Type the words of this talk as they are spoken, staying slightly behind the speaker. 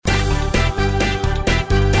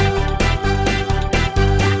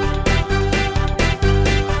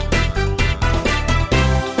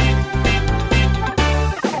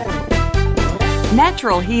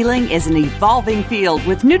Natural healing is an evolving field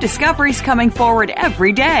with new discoveries coming forward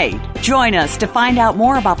every day. Join us to find out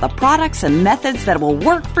more about the products and methods that will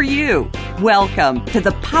work for you. Welcome to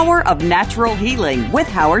The Power of Natural Healing with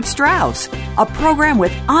Howard Strauss, a program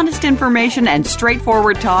with honest information and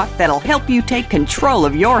straightforward talk that'll help you take control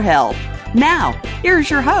of your health. Now, here's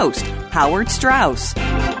your host, Howard Strauss.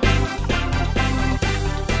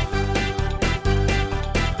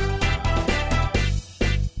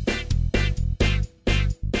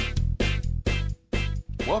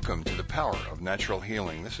 Welcome to the Power of Natural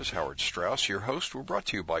Healing. This is Howard Strauss, your host. We're brought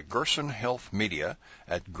to you by Gerson Health Media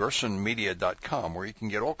at gersonmedia.com, where you can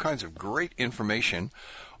get all kinds of great information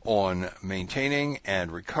on maintaining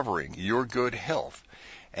and recovering your good health,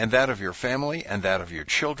 and that of your family, and that of your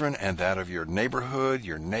children, and that of your neighborhood,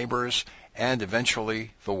 your neighbors, and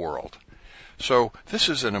eventually the world. So this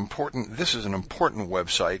is an important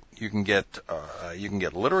website. You can get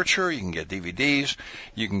literature, you can get DVDs,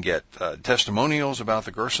 you can get testimonials about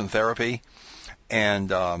the Gerson therapy, and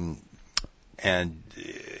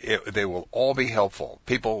they will all be helpful.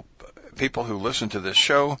 People who listen to this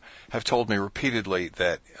show have told me repeatedly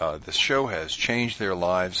that this show has changed their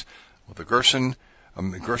lives. With the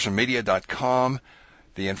gersonmedia.com,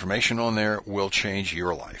 the information on there will change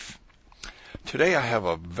your life. Today I have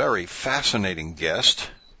a very fascinating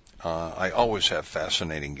guest. I always have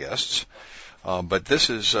fascinating guests, but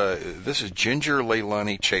this is Ginger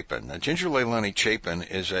Leilani Chapin. Now, Ginger Leilani Chapin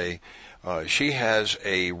is she has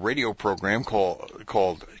a radio program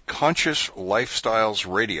called Conscious Lifestyles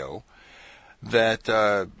Radio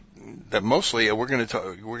that mostly we're going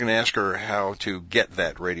to ask her how to get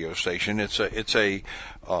that radio station. It's a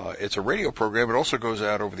radio program. It also goes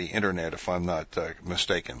out over the internet, if I'm not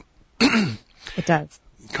mistaken. It does.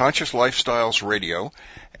 Conscious Lifestyles Radio,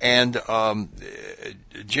 and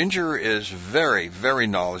Ginger is very, very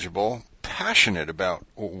knowledgeable, passionate about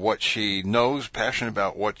what she knows, passionate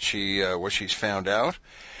about what she's found out,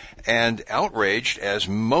 and outraged, as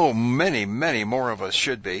many more of us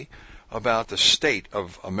should be, about the state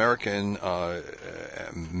of American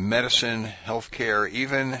medicine, healthcare,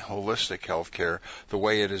 even holistic healthcare, the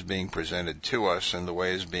way it is being presented to us, and the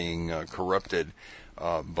way it is being corrupted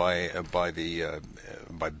by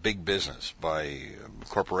big business, by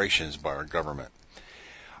corporations, by our government.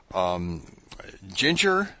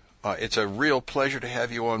 Ginger, it's a real pleasure to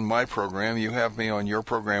have you on my program. You have me on your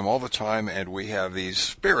program all the time, and we have these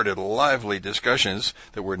spirited, lively discussions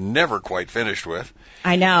that we're never quite finished with.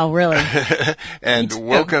 I know, really. And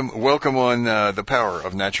welcome on The Power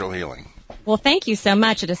of Natural Healing. Well, thank you so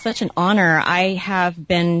much. It is such an honor. I have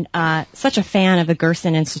been such a fan of the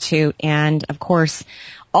Gerson Institute and, of course,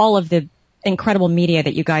 all of the incredible media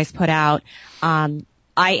that you guys put out. I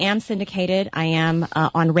am syndicated. I am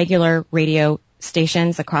on regular radio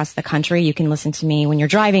stations across the country. You can listen to me when you're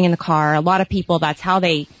driving in the car. A lot of people, that's how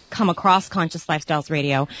they come across Conscious Lifestyles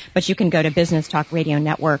Radio. But you can go to Business Talk Radio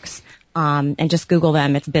Networks and just Google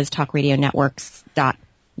them. It's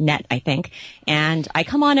biztalkradionetworks.net, I think. And I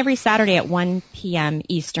come on every Saturday at 1 p.m.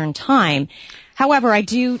 Eastern Time. However, I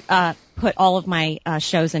do put all of my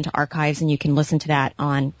shows into archives, and you can listen to that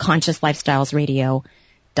on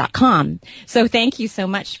consciouslifestylesradio.com. So thank you so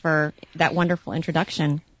much for that wonderful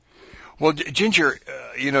introduction. Well, Ginger,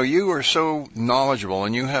 you are so knowledgeable,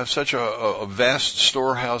 and you have such a vast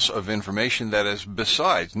storehouse of information that is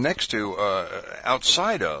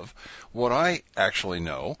outside of what I actually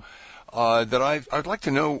know. That I'd like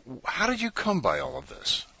to know, how did you come by all of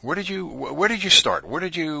this? Where did you start? What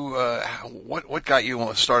got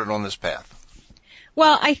you started on this path?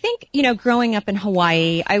 Well, I think, growing up in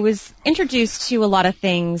Hawaii, I was introduced to a lot of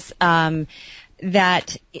things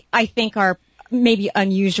that I think are maybe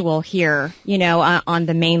unusual here, on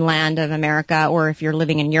the mainland of America, or if you're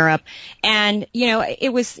living in Europe. And,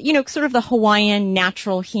 it was, sort of the Hawaiian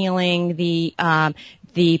natural healing, the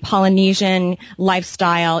Polynesian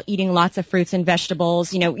lifestyle, eating lots of fruits and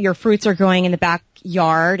vegetables. Your fruits are growing in the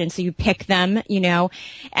backyard, and so you pick them,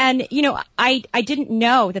 And, I didn't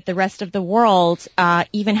know that the rest of the world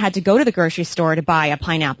even had to go to the grocery store to buy a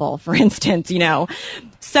pineapple, for instance,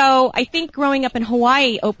 So I think growing up in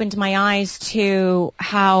Hawaii opened my eyes to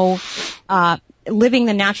how living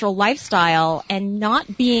the natural lifestyle and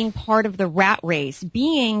not being part of the rat race,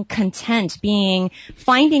 being content,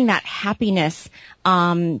 finding that happiness.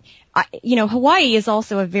 Hawaii is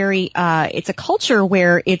also it's a culture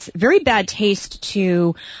where it's very bad taste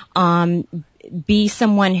to be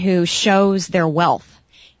someone who shows their wealth.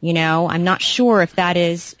 I'm not sure if that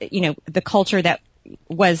is, the culture that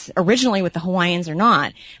was originally with the Hawaiians or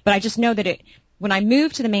not, but I just know that when I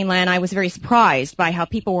moved to the mainland, I was very surprised by how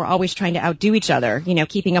people were always trying to outdo each other,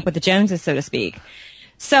 keeping up with the Joneses, so to speak.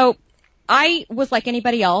 So I was like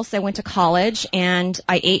anybody else. I went to college and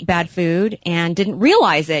I ate bad food and didn't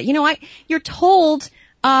realize it. You're told,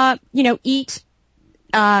 eat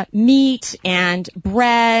meat and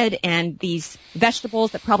bread and these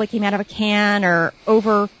vegetables that probably came out of a can or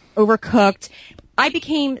overcooked. I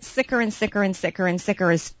became sicker and sicker and sicker and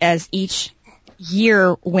sicker as each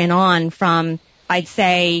year went on from, I'd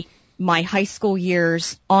say, my high school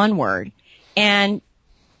years onward. And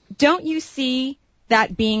don't you see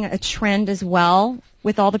that being a trend as well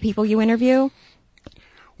with all the people you interview?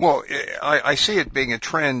 Well, I see it being a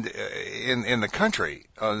trend in the country.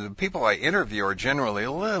 The people I interview are generally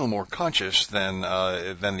a little more conscious than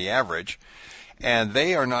the average, and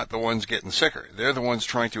they are not the ones getting sicker. They're the ones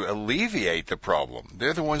trying to alleviate the problem.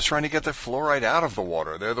 They're the ones trying to get the fluoride out of the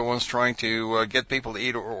water. They're the ones trying to get people to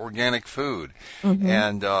eat organic food,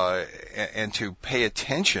 and to pay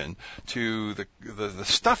attention to the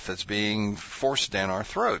stuff that's being forced down our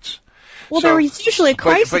throats. Well, there is usually a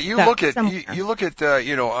crisis. But you look at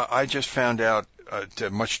I just found out,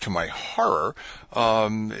 much to my horror,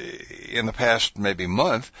 in the past maybe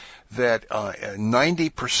month, that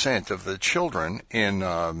 90% of the children in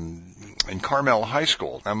Carmel High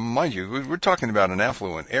School, now mind you, we're talking about an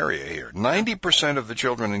affluent area here. 90% of the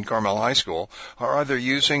children in Carmel High School are either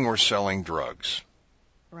using or selling drugs,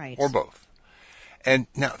 right, or both. And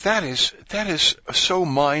now that is so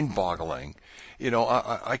mind-boggling.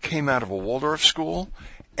 I came out of a Waldorf school,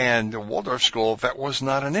 and the Waldorf school, that was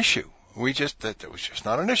not an issue. That was just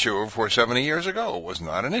not an issue. For 70 years ago, it was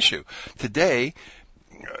not an issue. Today,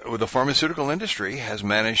 the pharmaceutical industry has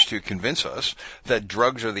managed to convince us that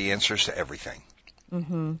drugs are the answers to everything.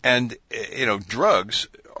 And, drugs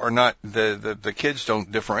are not, the kids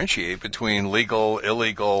don't differentiate between legal,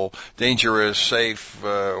 illegal, dangerous, safe,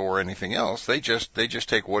 or anything else. They just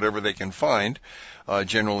take whatever they can find,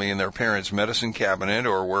 generally in their parents' medicine cabinet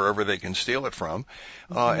or wherever they can steal it from,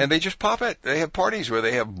 and they just pop it. They have parties where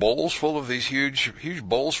they have bowls full of these huge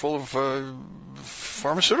bowls full of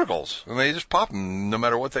pharmaceuticals, and they just pop them no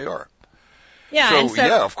matter what they are. Yeah.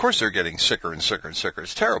 So, of course they're getting sicker and sicker and sicker.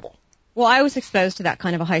 It's terrible. Well, I was exposed to that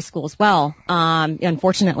kind of a high school as well,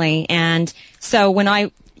 unfortunately. And so when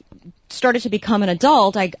I started to become an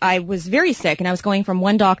adult, I was very sick, and I was going from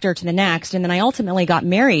one doctor to the next. And then I ultimately got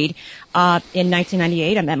married in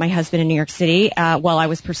 1998. I met my husband in New York City while I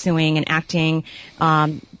was pursuing an acting,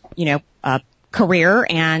 career,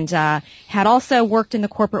 and had also worked in the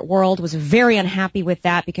corporate world. Was very unhappy with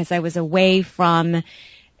that because I was away from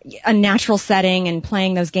a natural setting, and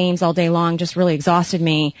playing those games all day long just really exhausted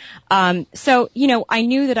me. So I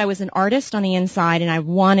knew that I was an artist on the inside, and I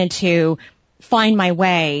wanted to find my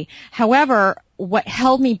way. However, what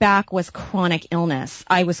held me back was chronic illness.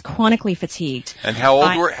 I was chronically fatigued. And how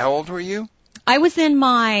old were you? I was in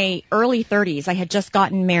my early 30s. I had just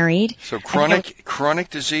gotten married. So chronic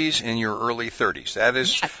disease in your early 30s.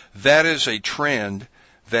 That is a trend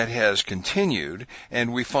that has continued,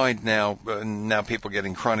 and we find now people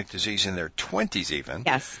getting chronic disease in their 20s even.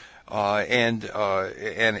 Yes. And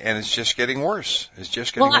it's just getting worse. It's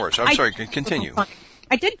just getting worse. I'm sorry, continue.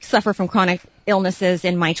 I did suffer from chronic illnesses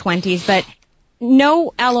in my 20s, but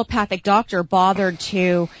no allopathic doctor bothered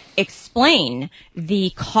to explain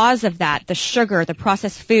the cause of that, the sugar, the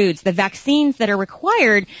processed foods, the vaccines that are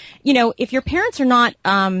required. If your parents are not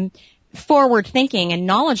forward thinking and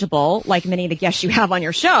knowledgeable, like many of the guests you have on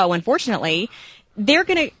your show, unfortunately, they're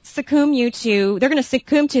going to succumb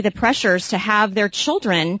to the pressures to have their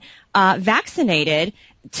children vaccinated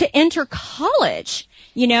to enter college.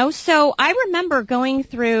 So I remember going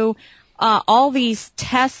through all these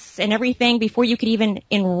tests and everything before you could even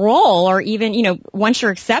enroll, or even, once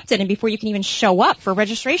you're accepted and before you can even show up for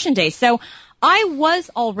registration day. So I was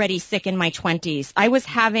already sick in my 20s. I was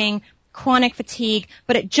having chronic fatigue,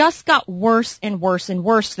 but it just got worse and worse and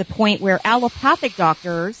worse to the point where allopathic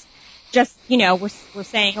doctors just, were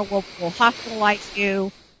saying, oh, we'll hospitalize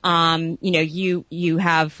you. You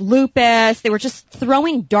have lupus. They were just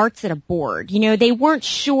throwing darts at a board. They weren't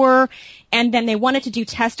sure. And then they wanted to do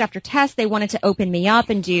test after test. They wanted to open me up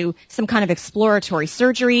and do some kind of exploratory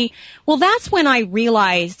surgery. Well, that's when I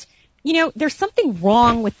realized, there's something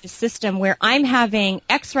wrong with the system where I'm having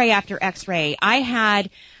X-ray after X-ray. I had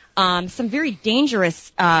some very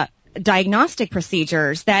dangerous diagnostic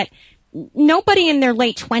procedures that nobody in their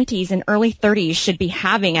late 20s and early 30s should be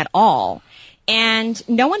having at all. And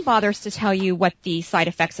no one bothers to tell you what the side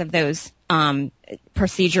effects of those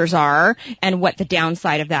procedures are and what the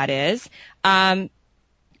downside of that is. And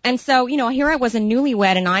so, here I was a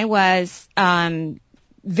newlywed, and I was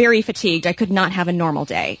very fatigued. I could not have a normal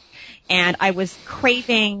day. And I was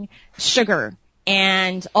craving sugar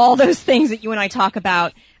and all those things that you and I talk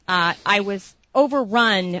about. I was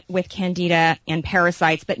overrun with candida and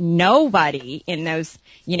parasites, but nobody in those,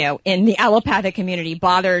 in the allopathic community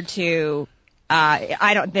bothered to,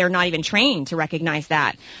 they're not even trained to recognize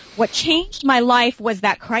that. What changed my life was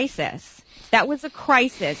that crisis. That was a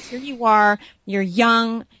crisis. Here you are, you're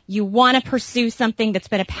young, you want to pursue something that's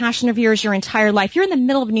been a passion of yours your entire life. You're in the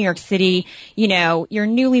middle of New York City, you're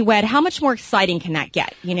newlywed. How much more exciting can that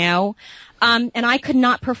get, And I could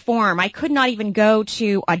not perform. I could not even go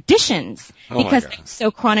to auditions because I was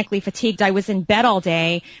so chronically fatigued. I was in bed all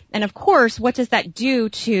day. And of course, what does that do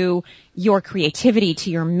to your creativity,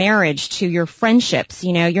 to your marriage, to your friendships?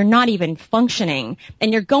 You're not even functioning.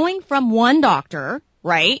 And you're going from one doctor,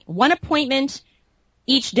 right? One appointment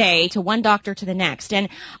each day to one doctor to the next. And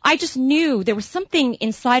I just knew there was something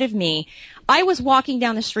inside of me. I was walking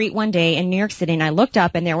down the street one day in New York City and I looked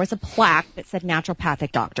up and there was a plaque that said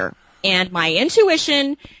naturopathic doctor. And my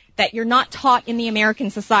intuition that you're not taught in the American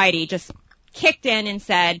society just kicked in and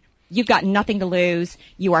said, you've got nothing to lose.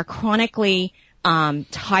 You are chronically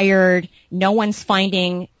tired. No one's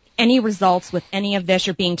finding any results with any of this.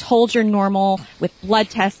 You're being told you're normal with blood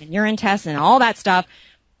tests and urine tests and all that stuff.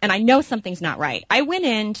 And I know something's not right. I went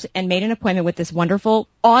in and made an appointment with this wonderful,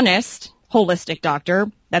 honest, holistic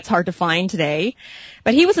doctor. That's hard to find today.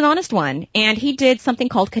 But he was an honest one. And he did something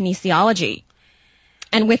called kinesiology.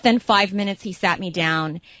 And within 5 minutes, he sat me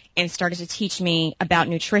down and started to teach me about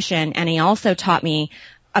nutrition. And he also taught me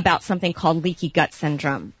about something called leaky gut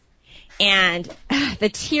syndrome. And the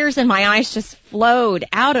tears in my eyes just flowed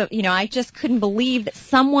out of, I just couldn't believe that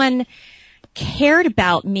someone cared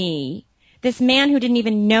about me. This man who didn't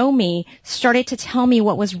even know me started to tell me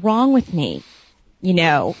what was wrong with me,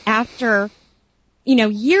 after,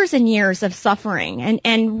 years and years of suffering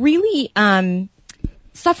and really,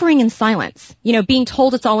 suffering in silence, being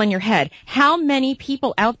told it's all in your head. How many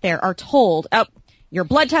people out there are told, oh, your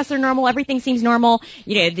blood tests are normal, everything seems normal,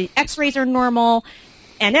 the x-rays are normal,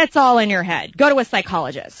 and it's all in your head. Go to a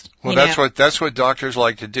psychologist. Well, that's what doctors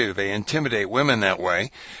like to do. They intimidate women that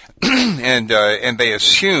way, and they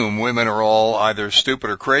assume women are all either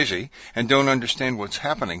stupid or crazy and don't understand what's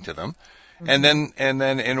happening to them. Mm-hmm. And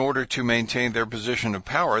then in order to maintain their position of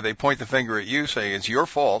power, they point the finger at you, saying it's your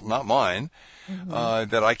fault, not mine,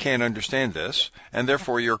 that I can't understand this, and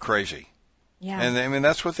therefore you're crazy. Yeah. And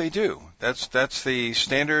that's what they do. That's the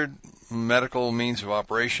standard medical means of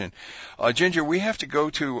operation. Ginger, we have to go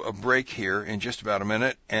to a break here in just about a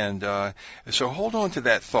minute, and so hold on to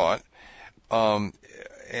that thought, and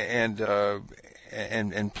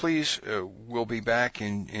please, we'll be back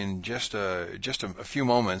in just a few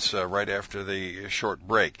moments right after the short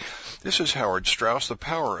break. This is Howard Strauss, The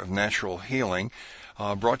Power of Natural Healing,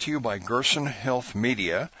 brought to you by Gerson Health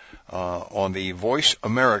Media on the Voice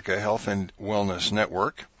America Health and Wellness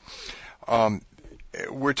Network.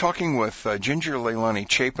 We're talking with Ginger Leilani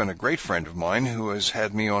Chapin, a great friend of mine who has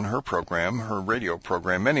had me on her program, her radio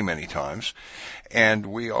program, many, many times. And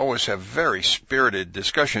we always have very spirited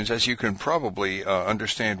discussions, as you can probably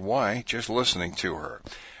understand why just listening to her.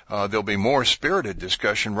 There'll be more spirited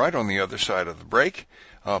discussion right on the other side of the break.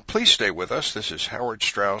 Please stay with us. This is Howard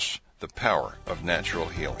Strauss, The Power of Natural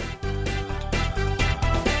Healing.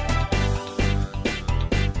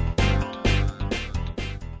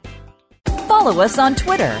 Follow us on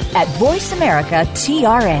Twitter at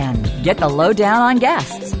VoiceAmericaTRN. Get the lowdown on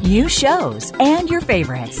guests, new shows, and your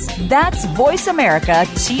favorites. That's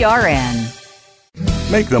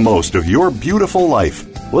VoiceAmericaTRN. Make the most of your beautiful life.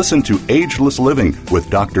 Listen to Ageless Living with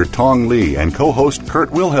Dr. Tong Lee and co-host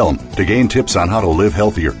Kurt Wilhelm to gain tips on how to live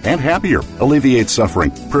healthier and happier, alleviate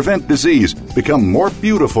suffering, prevent disease, become more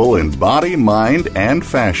beautiful in body, mind, and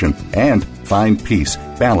fashion, and find peace,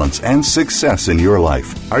 balance, and success in your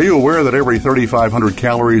life. Are you aware that every 3,500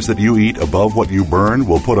 calories that you eat above what you burn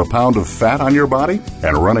will put a pound of fat on your body?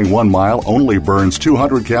 And running 1 mile only burns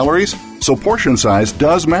 200 calories? So portion size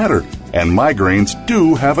does matter, and migraines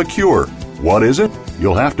do have a cure. What is it?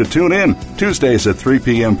 You'll have to tune in Tuesdays at 3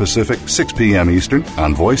 p.m. Pacific, 6 p.m. Eastern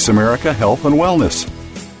on Voice America Health and Wellness.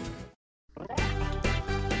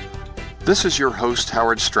 This is your host,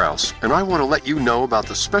 Howard Strauss, and I want to let you know about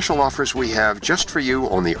the special offers we have just for you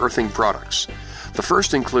on the earthing products. The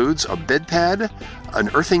first includes a bed pad, an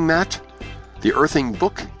earthing mat, the earthing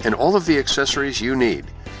book, and all of the accessories you need.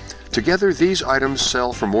 Together, these items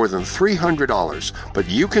sell for more than $300, but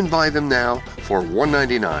you can buy them now for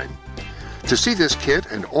 $199. To see this kit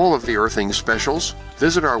and all of the earthing specials,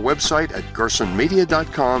 visit our website at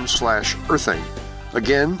gersonmedia.com/earthing.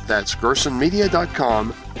 Again, that's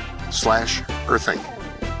gersonmedia.com/earthing.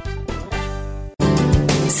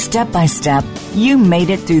 Step by step, you made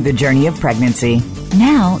it through the journey of pregnancy.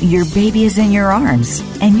 Now your baby is in your arms,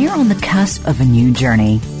 and you're on the cusp of a new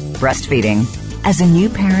journey, breastfeeding. As a new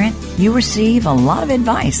parent, you receive a lot of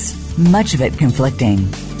advice, much of it conflicting,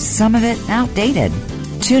 some of it outdated.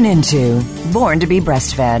 Tune into Born to be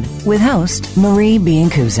Breastfed with host Marie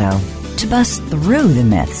Biancuso to bust through the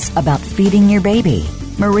myths about feeding your baby.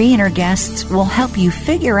 Marie and her guests will help you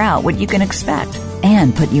figure out what you can expect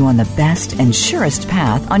and put you on the best and surest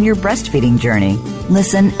path on your breastfeeding journey.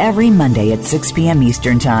 Listen every Monday at 6 p.m.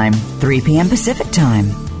 Eastern Time, 3 p.m. Pacific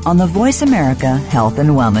Time on the Voice America Health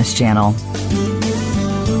and Wellness Channel.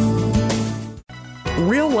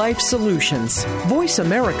 Real Life Solutions. Voice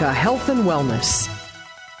America Health and Wellness.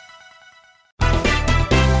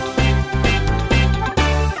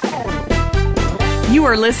 You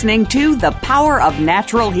are listening to The Power of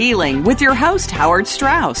Natural Healing with your host, Howard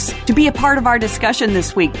Strauss. To be a part of our discussion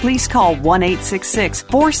this week, please call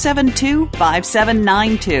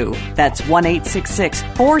 1-866-472-5792. That's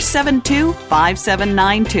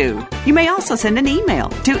 1-866-472-5792. You may also send an email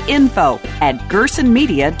to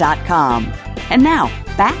info@gersonmedia.com. And now,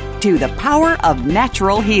 back to The Power of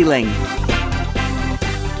Natural Healing.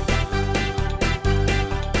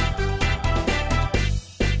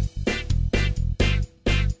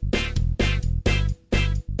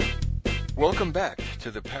 Welcome back to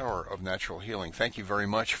the Power of Natural Healing. Thank you very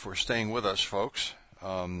much for staying with us, folks.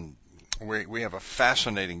 We have a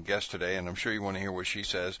fascinating guest today, and I'm sure you want to hear what she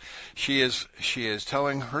says. She is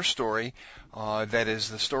telling her story. That is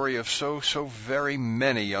the story of so very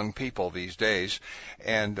many young people these days,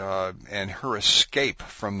 and her escape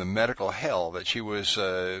from the medical hell that she was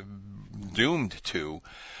doomed to.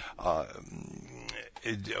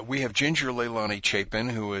 We have Ginger Leilani Chapin,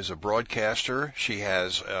 who is a broadcaster. She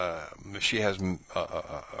has her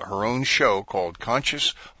own show called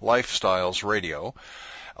Conscious Lifestyles Radio,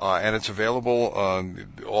 and it's available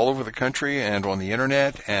all over the country and on the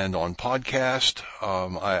internet and on podcast.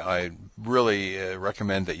 I really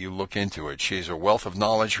recommend that you look into it. She's a wealth of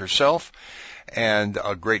knowledge herself and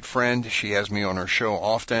a great friend. She has me on her show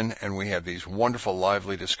often, and we have these wonderful,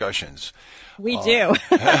 lively discussions. We do.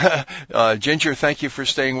 Ginger, thank you for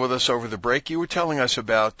staying with us over the break. You were telling us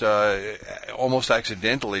about almost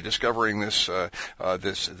accidentally discovering this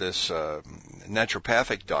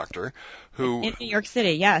naturopathic doctor who in New York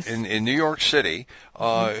City, yes, in New York City,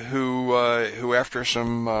 who after a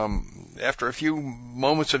few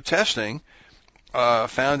moments of testing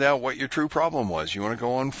found out what your true problem was. You want to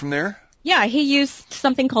go on from there? Yeah, he used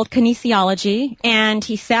something called kinesiology, and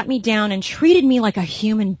he sat me down and treated me like a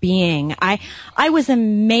human being. I was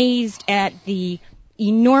amazed at the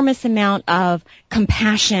enormous amount of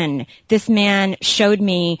compassion this man showed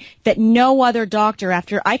me that no other doctor,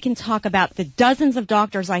 after I can talk about the dozens of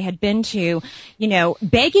doctors I had been to,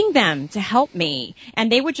 begging them to help me.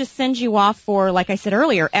 And they would just send you off for, like I said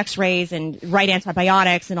earlier, x-rays and write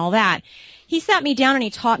antibiotics and all that. He sat me down and he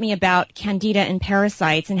taught me about candida and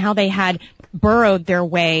parasites and how they had burrowed their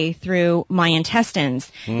way through my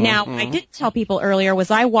intestines. Mm-hmm. Now, I didn't tell people earlier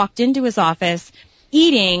was I walked into his office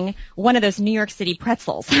eating one of those New York City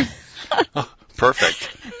pretzels. Perfect.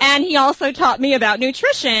 And he also taught me about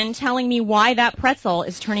nutrition, telling me why that pretzel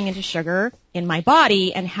is turning into sugar in my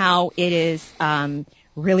body and how it is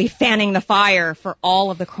really fanning the fire for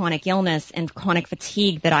all of the chronic illness and chronic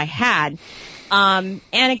fatigue that I had. And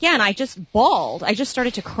again, I just bawled. I just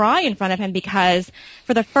started to cry in front of him because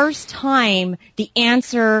for the first time, the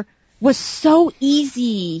answer was so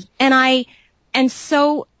easy and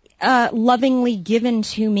so lovingly given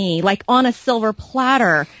to me, like on a silver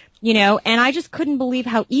platter, and I just couldn't believe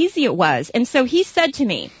how easy it was. And so he said to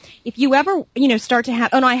me, if you ever, start to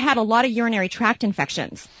have, I had a lot of urinary tract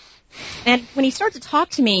infections. And when he started to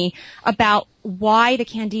talk to me about why the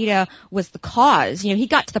candida was the cause, he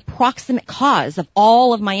got to the proximate cause of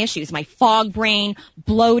all of my issues, my fog brain,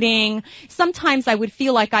 bloating. Sometimes I would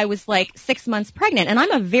feel like I was like 6 months pregnant, and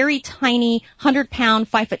I'm a very tiny 100-pound,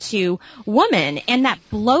 5'2" woman, and that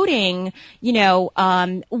bloating,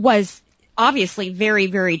 was obviously very,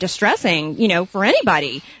 very distressing, for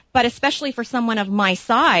anybody, but especially for someone of my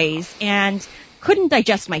size, and couldn't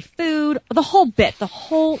digest my food, the whole bit, the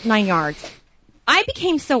whole 9 yards. I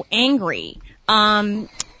became so angry, and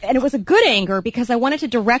it was a good anger because I wanted to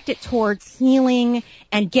direct it towards healing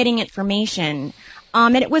and getting information.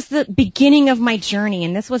 And it was the beginning of my journey,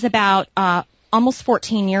 and this was about almost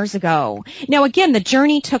 14 years ago. Now, again, the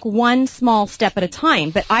journey took one small step at a time,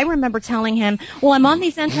 but I remember telling him, well, I'm on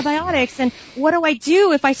these antibiotics, and what do I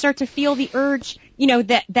do if I start to feel the urge,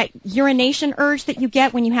 that urination urge that you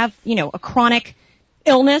get when you have, a chronic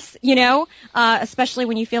illness, especially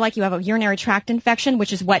when you feel like you have a urinary tract infection,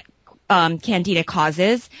 which is what candida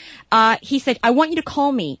causes. He said, I want you to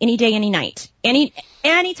call me any day, any night,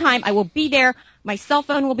 anytime. I will be there. My cell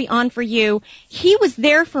phone will be on for you. He was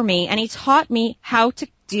there for me, and he taught me how to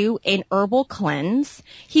do an herbal cleanse.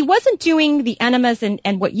 He wasn't doing the enemas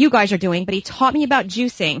and what you guys are doing, but he taught me about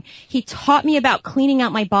juicing. He taught me about cleaning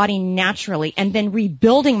out my body naturally and then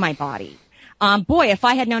rebuilding my body. Boy, if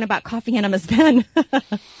I had known about coffee enemas then,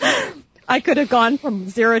 I could have gone from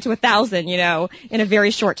 0 to 1,000, in a very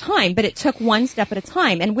short time. But it took one step at a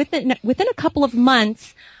time. And within a couple of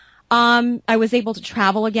months, I was able to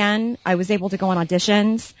travel again. I was able to go on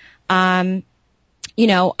auditions. I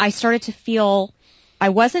started to feel, I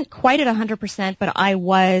wasn't quite at 100%, but I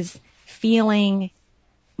was feeling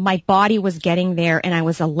my body was getting there and I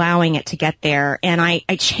was allowing it to get there. And I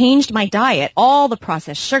changed my diet. All the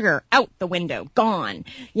processed sugar out the window, gone.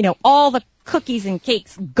 All the cookies and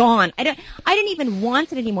cakes, gone. I didn't even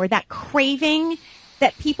want it anymore. That craving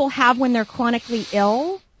that people have when they're chronically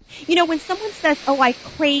ill. When someone says, oh, I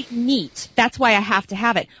crave meat, that's why I have to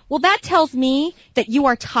have it. Well, that tells me that you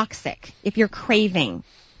are toxic if you're craving,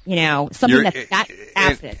 something that's that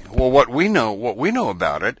acid. Well, what we know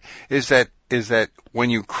about it is that when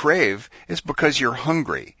you crave, it's because you're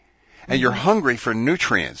hungry. And you're hungry for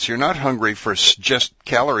nutrients. You're not hungry for just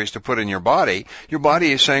calories to put in your body. Your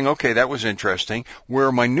body is saying, okay, that was interesting. Where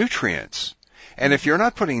are my nutrients? And if you're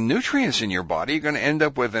not putting nutrients in your body, you're going to end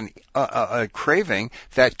up with a craving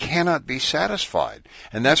that cannot be satisfied.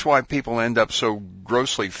 And that's why people end up so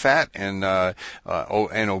grossly fat and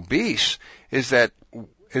obese, is that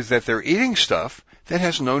they're eating stuff that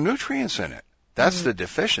has no nutrients in it. That's the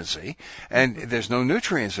deficiency, and there's no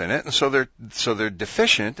nutrients in it, and so they're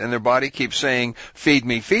deficient, and their body keeps saying, "Feed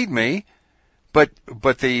me, feed me," but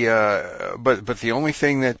the only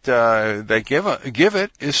thing that they give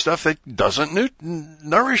it is stuff that doesn't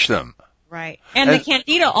nourish them. Right, and the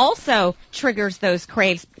candida also triggers those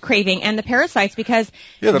craving, and the parasites because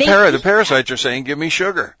the parasites are saying, "Give me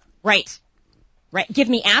sugar." Right, give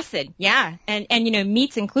me acid, and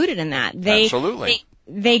meat's included in that. Absolutely.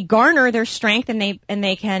 They garner their strength and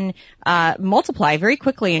they can multiply very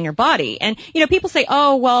quickly in your body. And people say,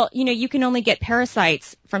 oh well, you can only get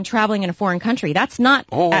parasites from traveling in a foreign country. That's not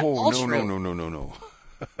at all true. No.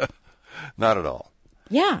 Not at all.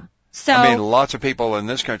 Yeah. So I mean, lots of people in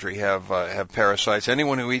this country have parasites.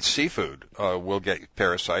 Anyone who eats seafood will get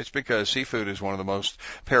parasites because seafood is one of the most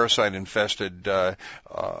parasite infested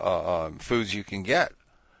foods you can get.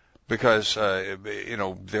 Because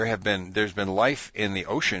there's been life in the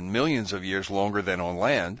ocean millions of years longer than on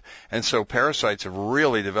land, and so parasites have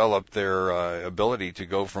really developed their ability to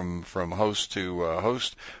go from host to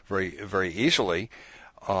host very very easily,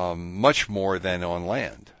 much more than on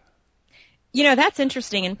land. That's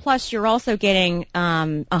interesting, and plus you're also getting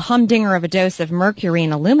a humdinger of a dose of mercury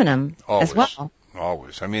and aluminum as well.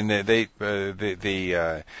 Always. I mean,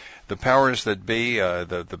 the powers that be,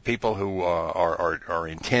 the people who are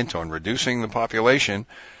intent on reducing the population,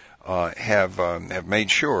 have made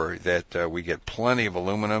sure that we get plenty of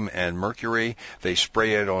aluminum and mercury. They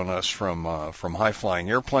spray it on us from high flying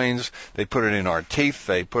airplanes. They put it in our teeth.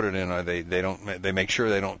 They put it in they make sure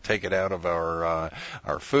they don't take it out of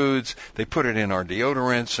our foods. They put it in our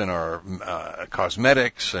deodorants and our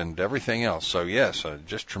cosmetics and everything else. So yes,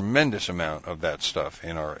 just tremendous amount of that stuff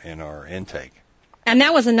in our intake. And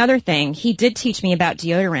that was another thing. He did teach me about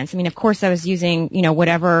deodorants. I mean, of course I was using,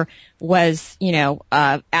 whatever was,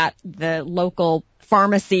 at the local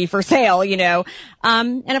pharmacy for sale,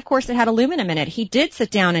 and of course it had aluminum in it. He did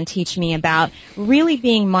sit down and teach me about really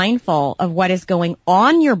being mindful of what is going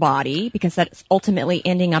on your body, because that's ultimately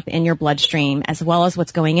ending up in your bloodstream as well as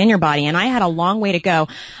what's going in your body. And I had a long way to go.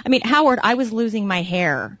 I mean, Howard, I was losing my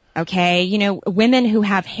hair. Okay. Women who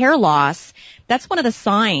have hair loss, that's one of the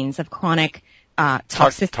signs of chronic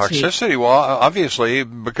toxicity. Well, obviously,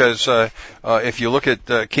 because if you look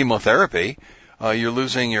at chemotherapy, you're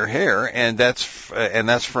losing your hair, and that's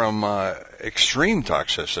from extreme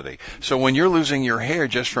toxicity. So when you're losing your hair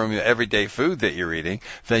just from the everyday food that you're eating,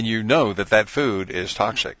 then you know that food is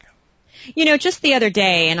toxic. Just the other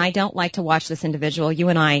day, and I don't like to watch this individual. You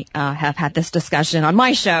and I have had this discussion on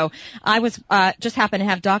my show. I was just happened to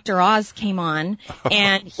have Dr. Oz came on,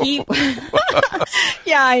 and he.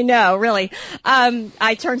 Yeah, I know, really.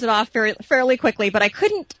 I turned it off fairly quickly, but I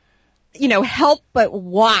couldn't, help but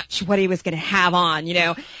watch what he was going to have on,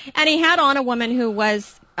 And he had on a woman who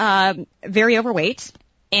was very overweight.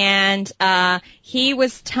 And he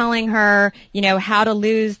was telling her, how to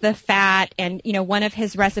lose the fat. And, one of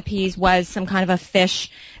his recipes was some kind of a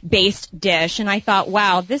fish-based dish. And I thought,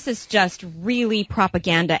 wow, this is just really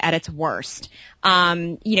propaganda at its worst.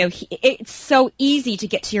 It's so easy to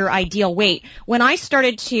get to your ideal weight. When I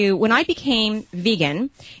became vegan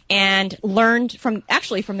and learned from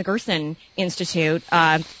the Gerson Institute,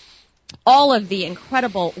 all of the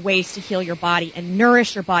incredible ways to heal your body and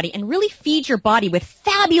nourish your body and really feed your body with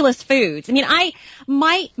fabulous foods. I mean,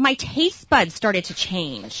 my taste buds started to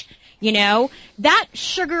change. That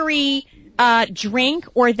sugary drink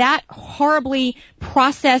or that horribly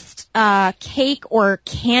processed cake or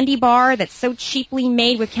candy bar that's so cheaply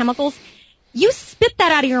made with chemicals, you spit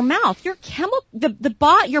that out of your mouth.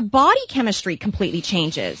 Your body chemistry completely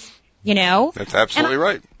changes. That's absolutely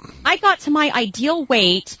right. I got to my ideal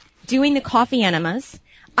weight doing the coffee enemas.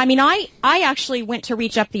 I mean, I actually went to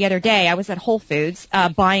reach up the other day. I was at Whole Foods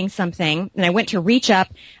buying something, and I went to reach up,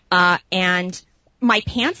 and my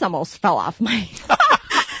pants almost fell off my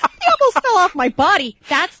they almost fell off my body.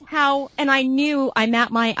 That's how, and I knew I'm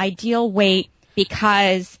at my ideal weight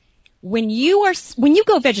because when you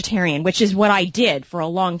go vegetarian, which is what I did for a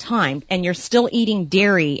long time, and you're still eating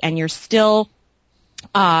dairy and you're still,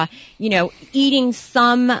 eating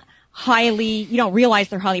some you don't realize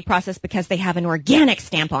they're highly processed because they have an organic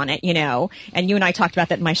stamp on it, and you and I talked about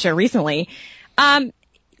that in my show recently.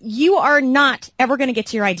 You are not ever going to get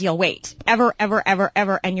to your ideal weight. Ever, ever, ever,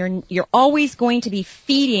 ever. And you're always going to be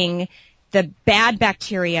feeding the bad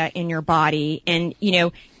bacteria in your body. And,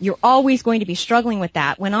 you're always going to be struggling with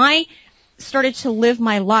that. When I started to live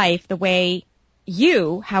my life the way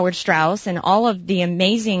you, Howard Strauss, and all of the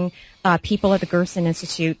amazing people at the Gerson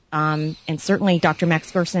Institute, and certainly Dr. Max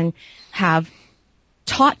Gerson have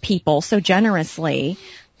taught people so generously,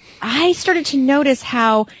 I started to notice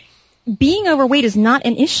how being overweight is not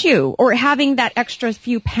an issue, or having that extra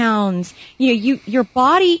few pounds. Your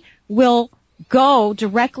body will go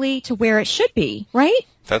directly to where it should be, right?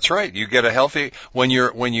 That's right. You get a healthy, when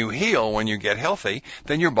you get healthy,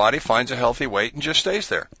 then your body finds a healthy weight and just stays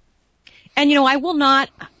there. And, I will not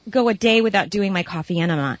go a day without doing my coffee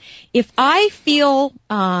enema. If I feel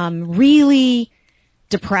really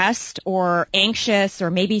depressed or anxious,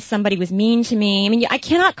 or maybe somebody was mean to me, I mean, I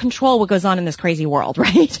cannot control what goes on in this crazy world,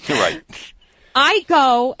 right? Right. I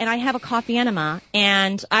go and I have a coffee enema,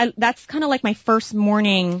 and that's kind of like my first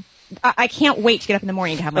morning. I can't wait to get up in the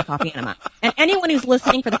morning to have my coffee enema. And anyone who's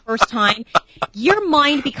listening for the first time, your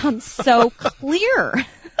mind becomes so clear.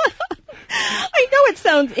 I know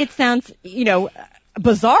it sounds,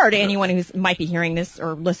 bizarre to anyone who might be hearing this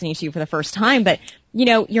or listening to you for the first time, but,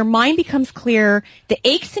 your mind becomes clear. The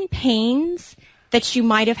aches and pains that you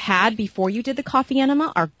might have had before you did the coffee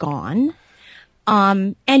enema are gone.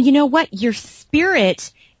 And you know what? Your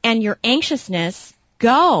spirit and your anxiousness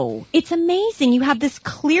go. It's amazing. You have this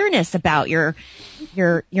clearness about your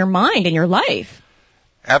mind and your life.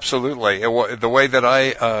 Absolutely. The way that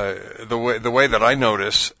I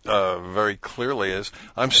notice very clearly is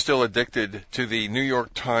I'm still addicted to the New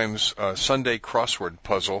York Times Sunday crossword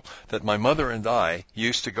puzzle that my mother and I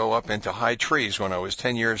used to go up into high trees when I was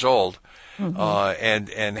 10 years old,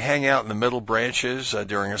 and hang out in the middle branches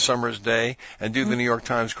during a summer's day and do the New York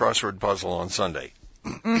Times crossword puzzle on Sunday.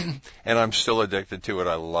 And I'm still addicted to it.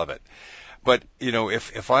 I love it. But,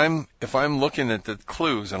 if I'm looking at the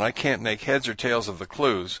clues and I can't make heads or tails of the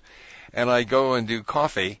clues, and I go and do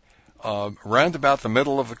coffee, round about the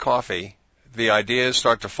middle of the coffee, the ideas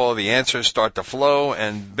start to flow, the answers start to flow,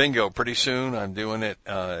 and bingo, pretty soon I'm doing it,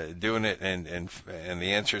 and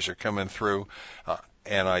the answers are coming through.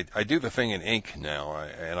 And I do the thing in ink now,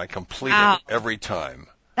 and I complete it every time.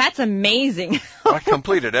 That's amazing. I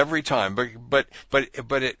complete it every time, but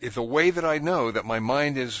the way that I know that my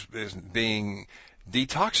mind is being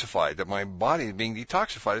detoxified, that my body is being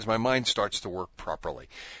detoxified, as my mind starts to work properly.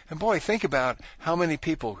 And boy, think about how many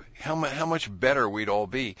people, how much better we'd all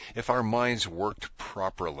be if our minds worked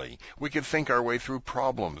properly. We could think our way through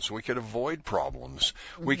problems. We could avoid problems.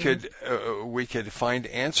 Mm-hmm. We could find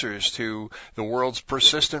answers to the world's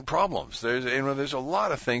persistent problems. There's a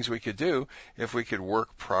lot of things we could do if we could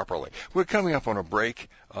work properly. We're coming up on a break.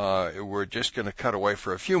 We're just going to cut away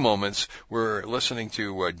for a few moments. We're listening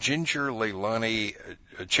to Ginger Leilani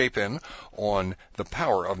Chapin on the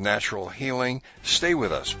power of natural healing. Stay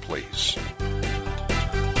with us, please.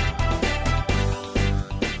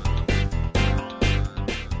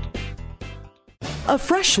 A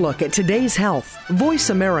fresh look at today's health.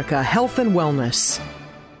 Voice America Health and Wellness.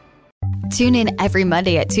 Tune in every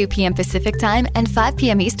Monday at 2 p.m. Pacific Time and 5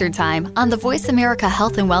 p.m. Eastern Time on the Voice America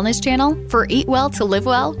Health and Wellness channel for Eat Well to Live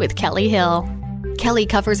Well with Kelly Hill. Kelly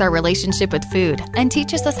covers our relationship with food and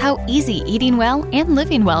teaches us how easy eating well and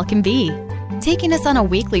living well can be, taking us on a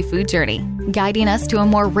weekly food journey, guiding us to a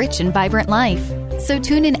more rich and vibrant life. So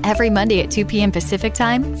tune in every Monday at 2 p.m. Pacific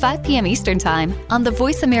Time, 5 p.m. Eastern Time on the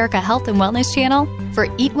Voice America Health and Wellness channel for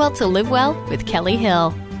Eat Well to Live Well with Kelly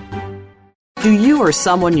Hill. Do you or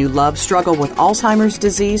someone you love struggle with Alzheimer's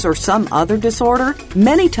disease or some other disorder?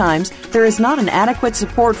 Many times, there is not an adequate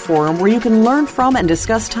support forum where you can learn from and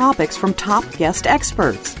discuss topics from top guest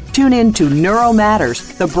experts. Tune in to Neuro Matters,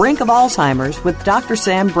 The Brink of Alzheimer's with Dr.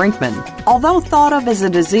 Sam Brinkman. Although thought of as a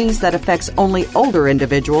disease that affects only older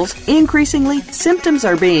individuals, increasingly, symptoms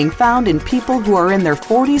are being found in people who are in their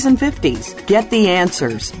 40s and 50s. Get the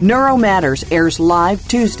answers. Neuro Matters airs live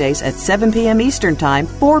Tuesdays at 7 p.m. Eastern Time,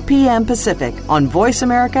 4 p.m. Pacific on Voice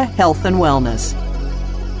America Health and Wellness.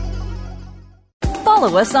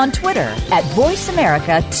 Follow us on Twitter at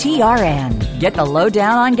VoiceAmericaTRN. Get the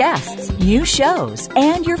lowdown on guests, new shows,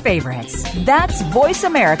 and your favorites. That's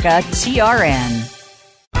VoiceAmericaTRN.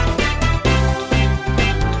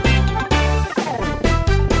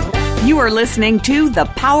 You are listening to The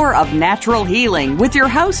Power of Natural Healing with your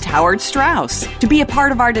host, Howard Strauss. To be a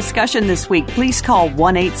part of our discussion this week, please call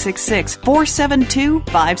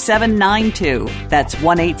 1-866-472-5792. That's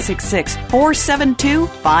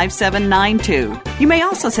 1-866-472-5792. You may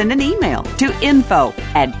also send an email to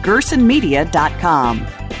info@gersonmedia.com.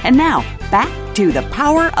 And now, back to The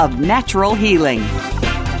Power of Natural Healing.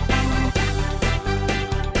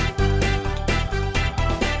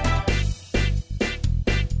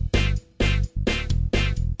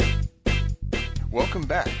 Welcome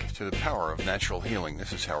back to The Power of Natural Healing.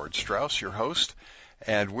 This is Howard Strauss, your host,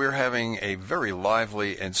 and we're having a very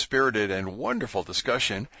lively and spirited and wonderful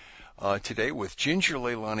discussion today with Ginger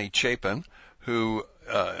Leilani Chapin, who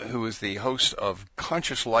is the host of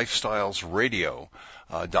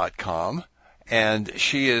ConsciousLifestylesRadio.com. And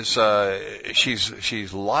she's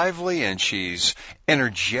lively and she's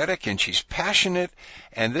energetic and she's passionate,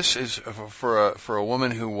 and this is for a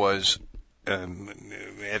woman who was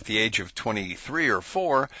at the age of 23 or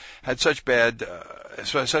 4, had such bad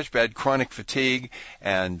chronic fatigue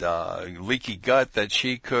and leaky gut that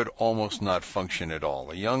she could almost not function at all.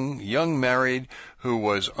 A young married who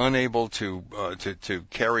was unable to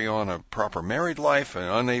carry on a proper married life and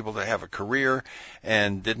unable to have a career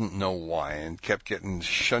and didn't know why and kept getting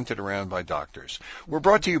shunted around by doctors. We're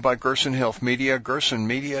brought to you by Gerson Health Media,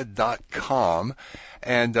 gersonmedia.com.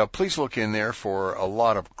 And please look in there for a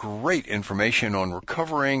lot of great information on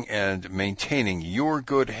recovering and maintaining your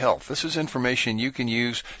good health. This is information you can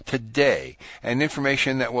use today, and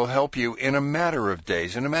information that will help you in a matter of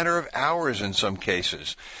days, in a matter of hours in some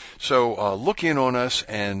cases. So look in on us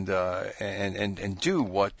and do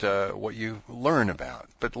what you learn about.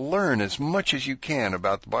 But learn as much as you can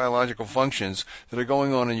about the biological functions that are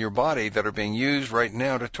going on in your body that are being used right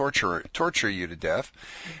now to torture you to death,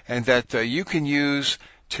 and that you can use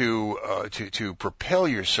to propel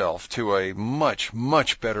yourself to a much,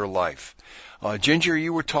 much better life. Ginger,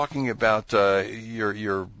 you were talking about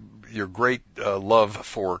your great love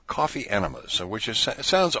for coffee enemas, which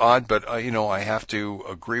sounds odd, but I have to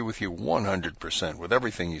agree with you 100% with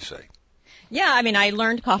everything you say. Yeah, I mean, I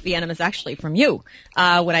learned coffee enemas actually from you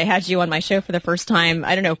when I had you on my show for the first time,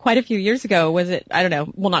 I don't know, quite a few years ago. Was it? I don't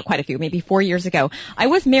know. Well, not quite a few, maybe 4 years ago. I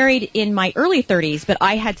was married in my early 30s, but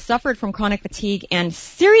I had suffered from chronic fatigue and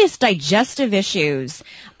serious digestive issues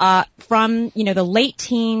from, the late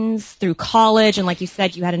teens through college. And like you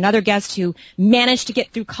said, you had another guest who managed to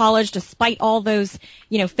get through college despite all those,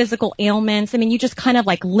 physical ailments. I mean, you just kind of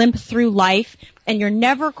like limp through life, and you're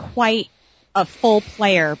never quite a full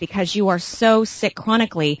player because you are so sick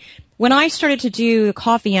chronically. When I started to do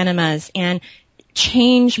coffee enemas and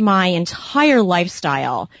change my entire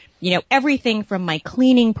lifestyle, everything from my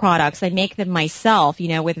cleaning products, I make them myself,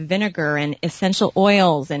 with vinegar and essential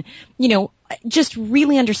oils and, just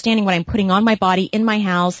really understanding what I'm putting on my body, in my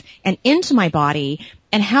house and into my body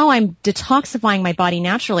and how I'm detoxifying my body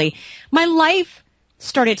naturally, my life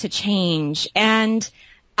started to change, and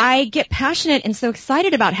I get passionate and so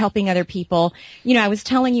excited about helping other people. I was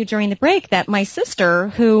telling you during the break that my sister,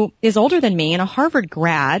 who is older than me and a Harvard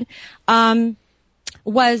grad,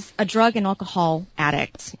 was a drug and alcohol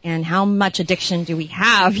addict. And how much addiction do we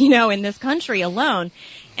have, in this country alone?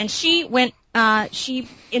 And she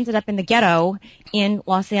ended up in the ghetto in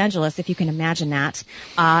Los Angeles, if you can imagine that,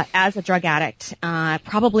 as a drug addict,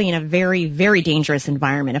 probably in a very, very dangerous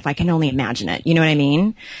environment, if I can only imagine it. You know what I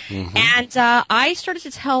mean? Mm-hmm. And I started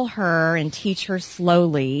to tell her and teach her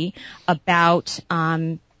slowly about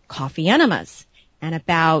coffee enemas and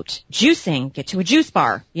about juicing. Get to a juice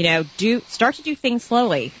bar, start to do things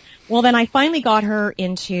slowly. Well, then I finally got her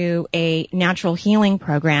into a natural healing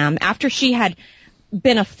program after she had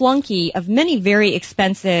been a flunky of many very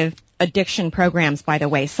expensive addiction programs, by the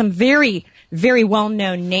way. Some very, very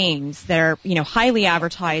well-known names that are, highly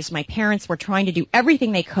advertised. My parents were trying to do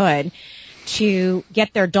everything they could to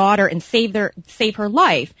get their daughter and save her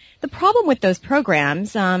life. The problem with those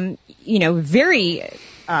programs, very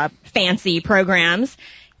fancy programs,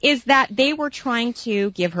 is that they were trying to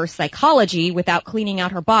give her psychology without cleaning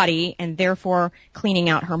out her body and therefore cleaning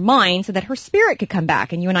out her mind so that her spirit could come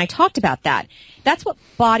back. And you and I talked about that. That's what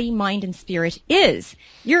body, mind, and spirit is.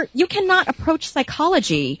 You cannot approach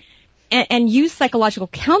psychology and use psychological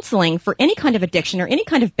counseling for any kind of addiction or any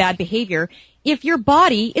kind of bad behavior if your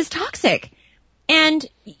body is toxic. And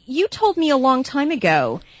you told me a long time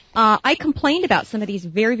ago, I complained about some of these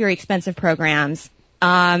very, very expensive programs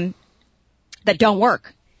that don't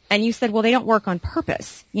work. And you said, well, they don't work on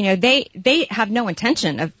purpose. They have no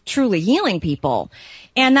intention of truly healing people.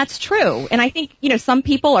 And that's true. And I think, some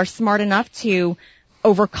people are smart enough to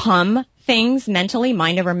overcome things mentally,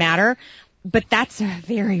 mind over matter. But that's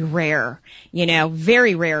very rare,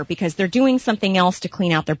 very rare, because they're doing something else to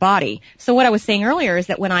clean out their body. So what I was saying earlier is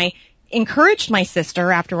that when I encouraged my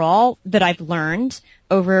sister, after all that I've learned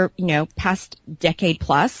over, past decade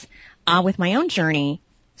plus, with my own journey,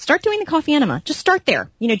 start doing the coffee enema. Just start there.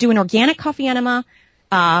 Do an organic coffee enema,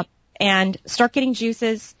 and start getting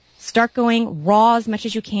juices. Start going raw as much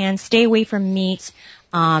as you can. Stay away from meat.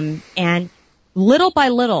 And little by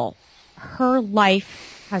little, her life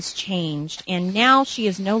has changed. And now she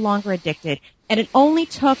is no longer addicted. And it only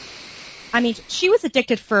took, she was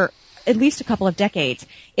addicted for at least a couple of decades.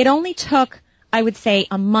 It only took, I would say,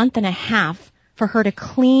 a month and a half for her to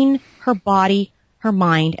clean her body, her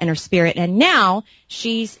mind, and her spirit. And now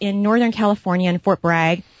she's in Northern California in Fort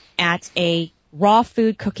Bragg at a raw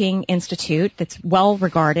food cooking institute that's well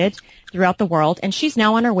regarded throughout the world. And she's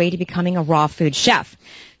now on her way to becoming a raw food chef.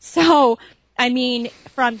 So,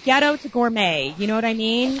 from ghetto to gourmet, you know what I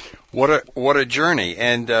mean? What a journey.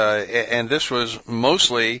 And this was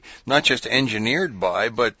mostly not just engineered by,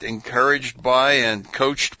 but encouraged by and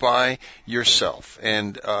coached by yourself.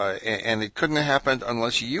 And it couldn't have happened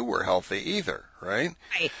unless you were healthy either, right?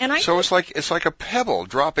 Right. And so it's like a pebble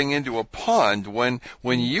dropping into a pond. When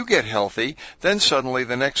you get healthy, then suddenly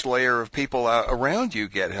the next layer of people around you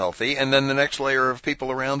get healthy, and then the next layer of people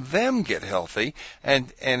around them get healthy,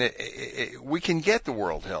 and we can get the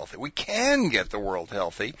world healthy. We can get the world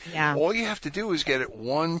healthy. Yeah. All you have to do is get it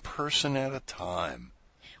one person at a time.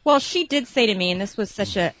 Well, she did say to me, and this was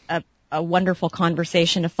such a wonderful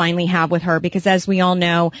conversation to finally have with her, because as we all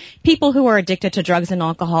know, people who are addicted to drugs and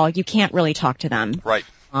alcohol, you can't really talk to them. Right.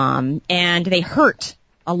 And they hurt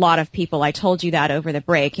a lot of people. I told you that over the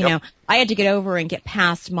break. You know, I had to get over and get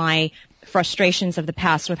past my frustrations of the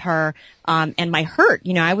past with her, and my hurt.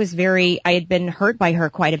 I had been hurt by her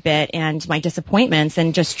quite a bit, and my disappointments,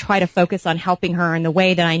 and just try to focus on helping her in the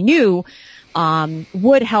way that I knew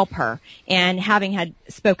would help her. And having had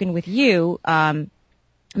spoken with you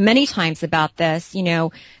many times about this,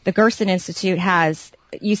 the Gerson Institute has,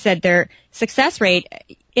 you said their success rate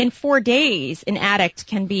in 4 days, an addict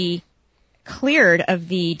can be cleared of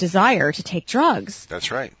the desire to take drugs.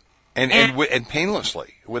 That's right. And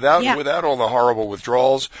painlessly, without all the horrible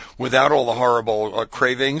withdrawals, without all the horrible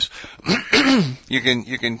cravings, you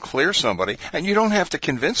can clear somebody, and you don't have to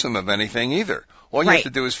convince them of anything either. All you have to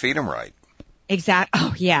do is feed them right. Exactly.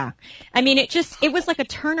 Oh, yeah. It was like a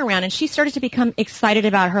turnaround, and she started to become excited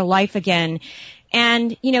about her life again.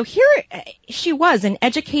 And, here she was, an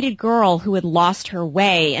educated girl who had lost her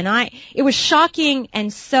way. And it was shocking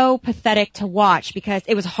and so pathetic to watch, because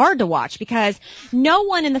it was hard to watch, because no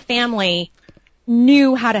one in the family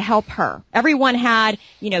knew how to help her. Everyone had,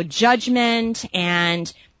 judgment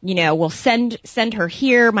and, we'll send her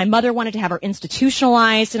here. My mother wanted to have her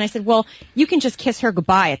institutionalized. And I said, well, you can just kiss her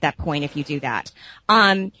goodbye at that point if you do that.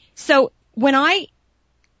 So when I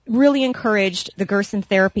really encouraged the Gerson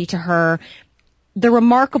therapy to her, the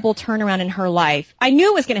remarkable turnaround in her life, I knew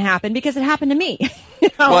it was going to happen because it happened to me.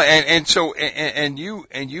 Well, and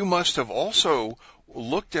you must have also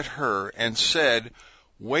looked at her and said,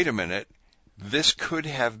 wait a minute, this could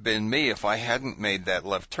have been me if I hadn't made that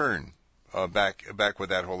left turn back with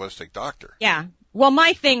that holistic doctor. Yeah. Well,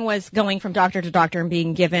 my thing was going from doctor to doctor and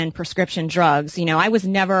being given prescription drugs. I was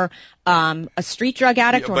never a street drug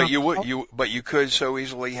addict. Yeah, but you could so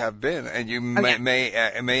easily have been, and you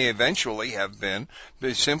may eventually have been,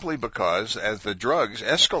 simply because as the drugs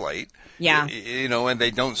escalate, and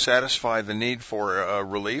they don't satisfy the need for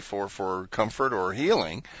relief or for comfort or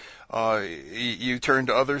healing, you turn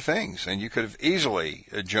to other things, and you could have easily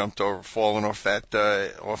jumped or fallen off that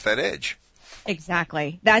edge.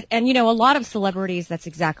 Exactly. That, and a lot of celebrities, that's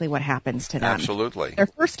exactly what happens to them. Absolutely. They're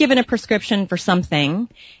first given a prescription for something,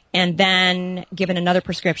 and then given another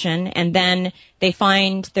prescription, and then they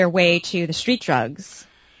find their way to the street drugs,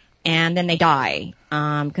 and then they die,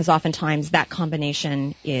 because oftentimes that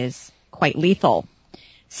combination is quite lethal.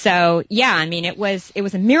 So, yeah, I mean, it was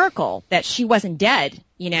a miracle that she wasn't dead,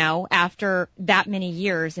 after that many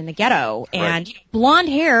years in the ghetto. And blonde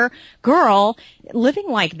hair girl living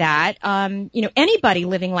like that, anybody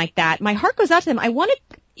living like that, my heart goes out to them. I want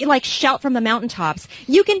to shout from the mountaintops,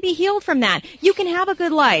 you can be healed from that. You can have a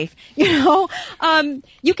good life. You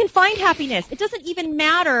can find happiness. It doesn't even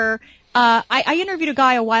matter. I interviewed a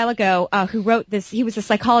guy a while ago who wrote this. He was a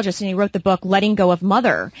psychologist, and he wrote the book Letting Go of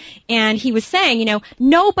Mother. And he was saying,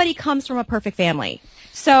 nobody comes from a perfect family.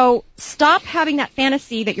 So stop having that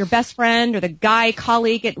fantasy that your best friend or the guy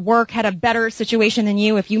colleague at work had a better situation than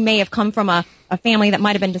you if you may have come from a family that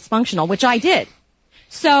might have been dysfunctional, which I did.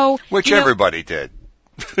 So which everybody did.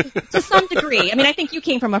 To some degree. I mean, I think you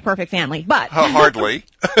came from a perfect family, but hardly.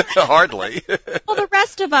 Hardly. Well, the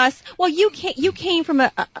rest of us, you came from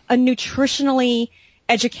a nutritionally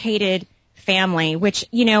educated family, which,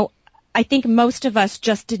 I think most of us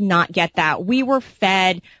just did not get that. We were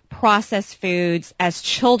fed processed foods as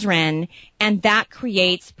children, and that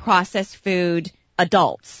creates processed food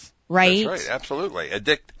adults, right? That's right, absolutely.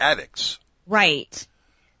 Addicts. Right.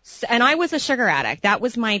 And I was a sugar addict. That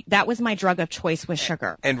was my drug of choice, was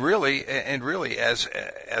sugar. And really, as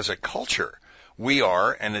a culture, we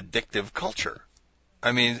are an addictive culture.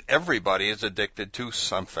 I mean, everybody is addicted to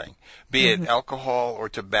something, be it alcohol or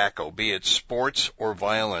tobacco, be it sports or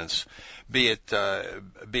violence, be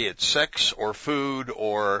it sex or food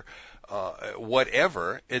or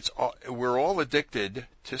whatever. We're all addicted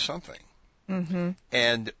to something. Mm-hmm.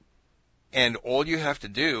 And all you have to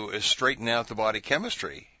do is straighten out the body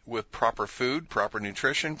chemistry with proper food, proper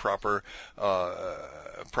nutrition, proper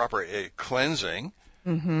cleansing.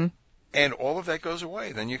 Mm-hmm. And all of that goes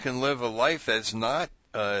away. Then you can live a life that is not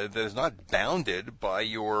bounded by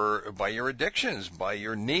your addictions, by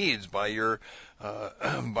your needs, by your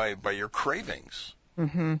cravings.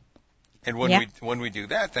 Mm-hmm. And when we do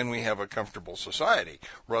that, then we have a comfortable society,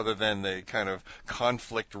 rather than the kind of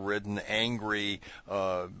conflict-ridden, angry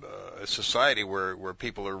society where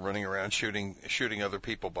people are running around shooting other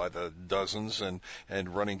people by the dozens and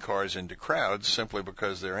running cars into crowds simply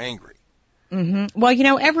because they're angry. Mm-hmm.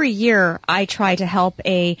 Well, every year I try to help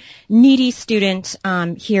a needy student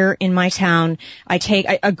here in my town. I take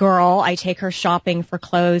a girl, I take her shopping for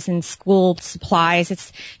clothes and school supplies.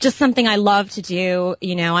 It's just something I love to do.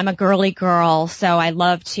 I'm a girly girl, so I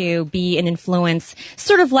love to be an influence,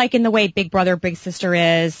 sort of like in the way Big Brother, Big Sister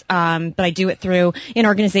is, but I do it through an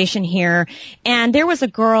organization here. And there was a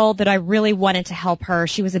girl that I really wanted to help her.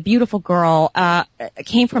 She was a beautiful girl,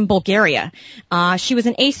 came from Bulgaria. She was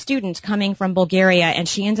an A student coming from Bulgaria, and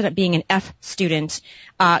she ended up being an F student,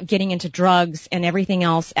 getting into drugs and everything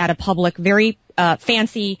else at a very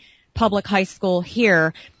fancy public high school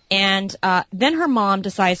here. And then her mom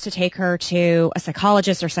decides to take her to a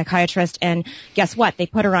psychologist or psychiatrist, and guess what? They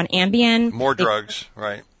put her on Ambien. More drugs,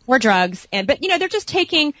 right? More drugs, but they're just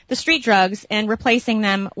taking the street drugs and replacing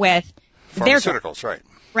them with their drugs. Right?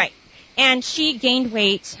 Right. And she gained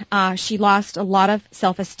weight. She lost a lot of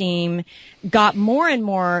self-esteem, got more and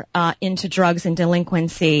more into drugs and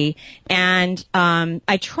delinquency. And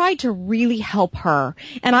I tried to really help her.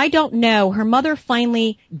 And I don't know, her mother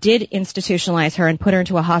finally did institutionalize her and put her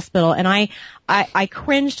into a hospital. And I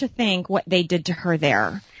cringe to think what they did to her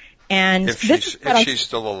there. And if she's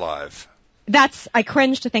still alive. I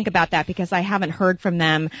cringe to think about that because I haven't heard from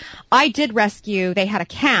them. I did rescue, they had a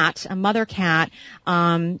cat, a mother cat,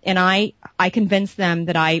 and I convinced them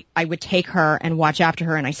that I would take her and watch after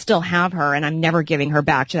her, and I still have her, and I'm never giving her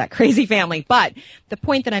back to that crazy family. But the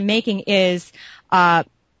point that I'm making is, her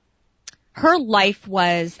life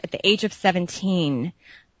was, at the age of 17,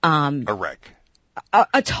 a wreck.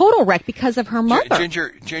 A total wreck because of her mother.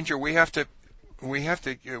 Ginger,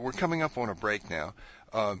 we're coming up on a break now.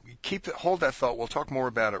 Hold that thought. We'll talk more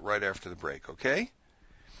about it right after the break, okay?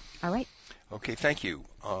 All right. Okay, thank you.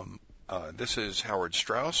 This is Howard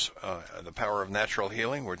Strauss, The Power of Natural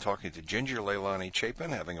Healing. We're talking to Ginger Leilani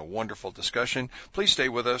Chapin, having a wonderful discussion. Please stay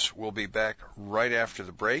with us. We'll be back right after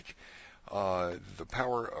the break. The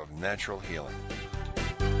Power of Natural Healing.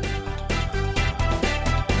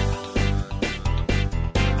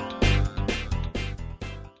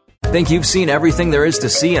 Think you've seen everything there is to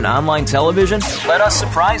see in online television? Let us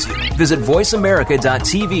surprise you. Visit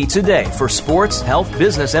voiceamerica.tv today for sports, health,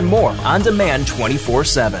 business, and more on demand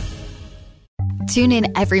 24/7. Tune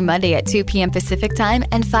in every Monday at 2 p.m. Pacific Time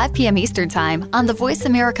and 5 p.m. Eastern Time on the Voice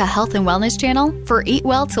America Health and Wellness Channel for Eat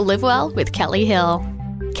Well to Live Well with Kelly Hill.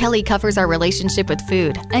 Kelly covers our relationship with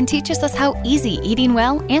food and teaches us how easy eating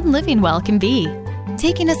well and living well can be,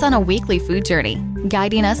 taking us on a weekly food journey,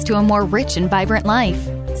 guiding us to a more rich and vibrant life.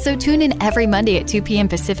 So tune in every Monday at 2 p.m.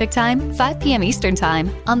 Pacific Time, 5 p.m. Eastern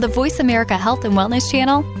Time on the Voice America Health and Wellness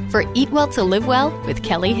Channel for Eat Well to Live Well with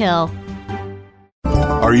Kelly Hill.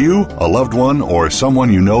 Are you, a loved one, or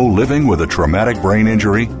someone you know living with a traumatic brain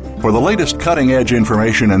injury? For the latest cutting-edge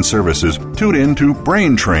information and services, tune in to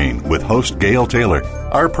Brain Train with host Gail Taylor.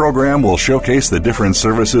 Our program will showcase the different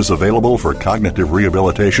services available for cognitive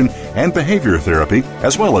rehabilitation and behavior therapy,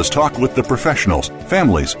 as well as talk with the professionals,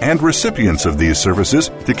 families, and recipients of these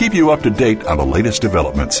services to keep you up to date on the latest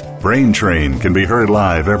developments. Brain Train can be heard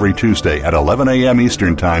live every Tuesday at 11 a.m.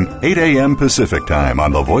 Eastern Time, 8 a.m. Pacific Time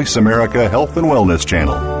on the Voice America Health and Wellness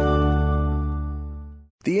Channel.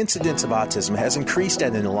 The incidence of autism has increased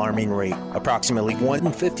at an alarming rate. Approximately 1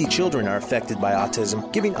 in 50 children are affected by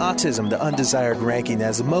autism, giving autism the undesired ranking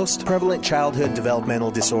as the most prevalent childhood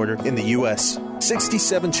developmental disorder in the U.S.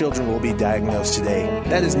 67 children will be diagnosed today.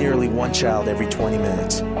 That is nearly one child every 20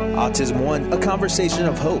 minutes. Autism One, a conversation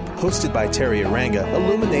of hope, hosted by Terry Aranga,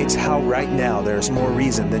 illuminates how right now there is more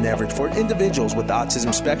reason than ever for individuals with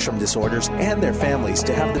autism spectrum disorders and their families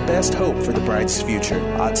to have the best hope for the brightest future.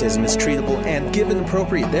 Autism is treatable, and given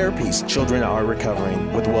appropriate therapies, children are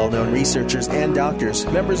recovering. With well-known researchers and doctors,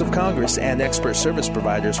 members of Congress, and expert service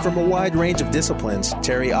providers from a wide range of disciplines,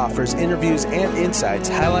 Terry offers interviews and insights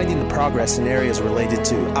highlighting the progress in areas related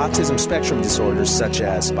to autism spectrum disorders such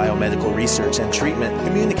as biomedical research and treatment,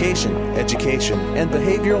 communication, education, and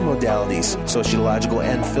behavioral modalities, sociological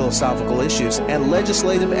and philosophical issues, and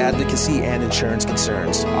legislative advocacy and insurance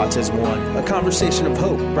concerns. Autism One, a conversation of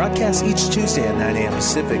hope, broadcasts each Tuesday at 9 a.m.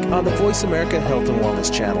 Pacific on the Voice America Health and Wellness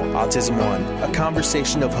Channel. Autism One, a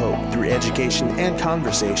conversation of hope. Through education and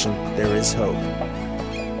conversation, there is hope.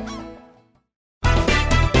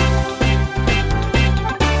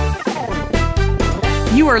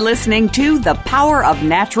 You are listening to The Power of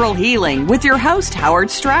Natural Healing with your host,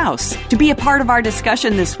 Howard Strauss. To be a part of our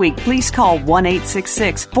discussion this week, please call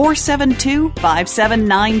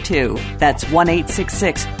 1-866-472-5792. That's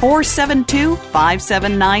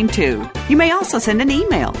 1-866-472-5792. You may also send an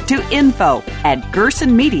email to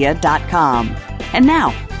info@gersonmedia.com. And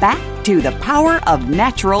now, back to The Power of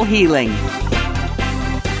Natural Healing.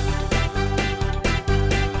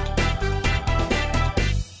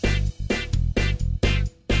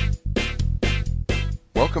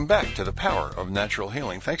 Welcome back to the Power of Natural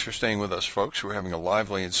Healing. Thanks for staying with us, folks. We're having a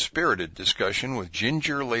lively and spirited discussion with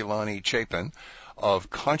Ginger Leilani Chapin of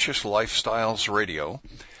Conscious Lifestyles Radio,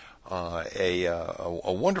 a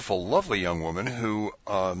wonderful, lovely young woman who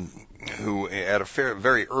at a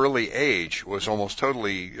very early age was almost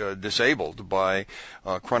totally disabled by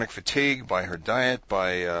chronic fatigue, by her diet,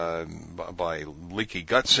 by leaky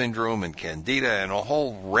gut syndrome and candida, and a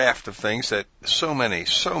whole raft of things that so many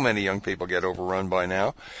young people get overrun by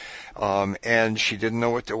now. And she didn't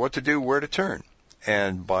know what to do, where to turn.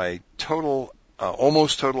 And by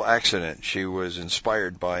almost total accident, she was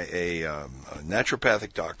inspired by a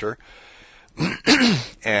naturopathic doctor,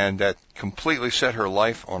 and that completely set her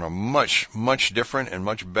life on a much different and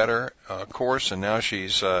much better course, and now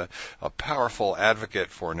she's a powerful advocate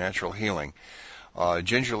for natural healing.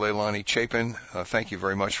 Ginger Leilani Chapin, thank you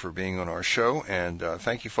very much for being on our show, and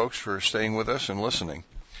thank you, folks, for staying with us and listening.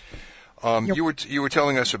 You were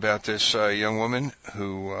telling us about this young woman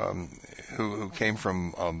who came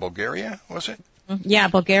from Bulgaria, was it? Yeah,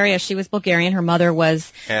 Bulgaria. She was Bulgarian. Her mother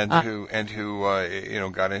was, who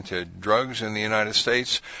got into drugs in the United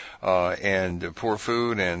States, and poor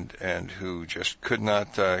food, and who just could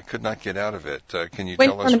not get out of it. Can you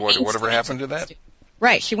tell us whatever happened to that?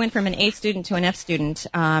 Right. She went from an A student to an F student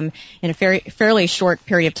in a fairly short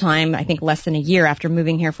period of time, I think less than a year after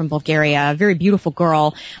moving here from Bulgaria. A very beautiful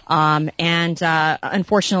girl.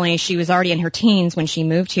 Unfortunately, she was already in her teens when she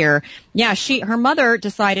moved here. Yeah, her mother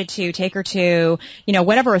decided to take her to,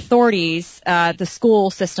 whatever authorities the school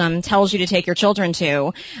system tells you to take your children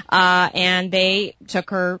to. And they took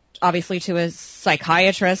her, obviously, to a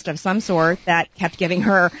psychiatrist of some sort that kept giving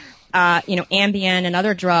her Ambien and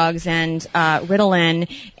other drugs and Ritalin,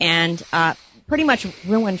 and pretty much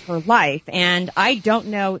ruined her life. And I don't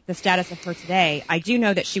know the status of her today. I do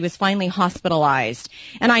know that she was finally hospitalized,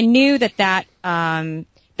 and I knew that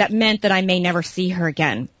meant that I may never see her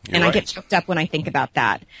again. And right. I get choked up when I think about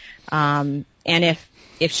that. And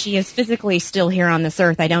if she is physically still here on this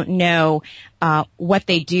earth, I don't know what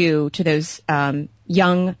they do to those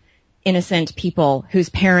young, innocent people whose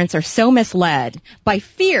parents are so misled by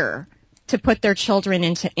fear to put their children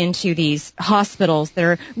into these hospitals that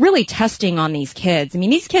are really testing on these kids. I mean,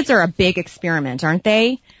 these kids are a big experiment, aren't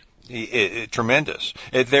they? Tremendous.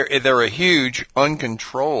 They're a huge,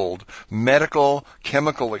 uncontrolled medical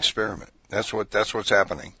chemical experiment. That's what's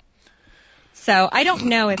happening. So I don't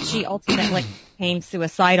know if she ultimately became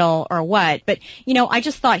suicidal or what, but, I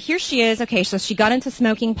just thought, here she is. Okay, so she got into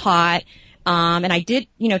smoking pot, and I did,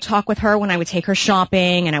 talk with her when I would take her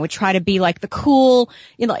shopping, and I would try to be like the cool,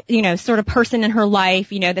 sort of person in her life,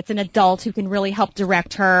 that's an adult who can really help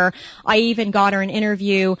direct her. I even got her an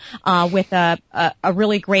interview with a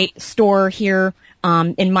really great store here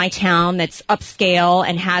in my town that's upscale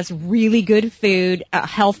and has really good food,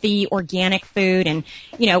 healthy, organic food, and,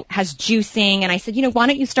 has juicing. And I said, why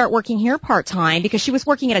don't you start working here part-time? Because she was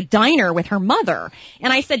working at a diner with her mother.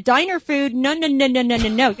 And I said, diner food? No. You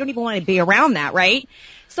don't even want to be around that, right?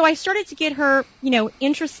 So I started to get her,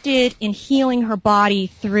 interested in healing her body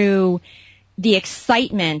through the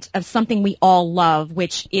excitement of something we all love,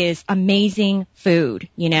 which is amazing food,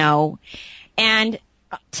 and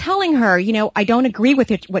telling her, I don't agree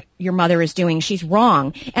with what your mother is doing. She's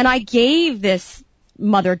wrong. And I gave this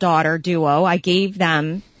mother-daughter duo, I gave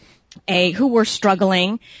them who were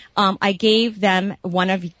struggling, I gave them one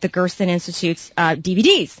of the Gerson Institute's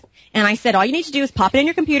DVDs. And I said, all you need to do is pop it in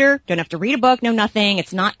your computer. Don't have to read a book, no nothing.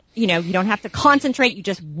 It's not, you don't have to concentrate. You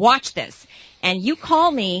just watch this. And you call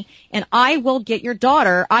me and I will get your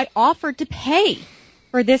daughter. I offered to pay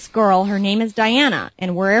for this girl. Her name is Diana.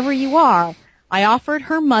 And wherever you are, I offered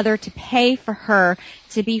her mother to pay for her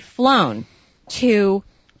to be flown to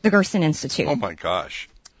the Gerson Institute. Oh my gosh.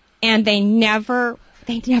 And they never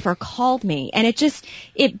called me. And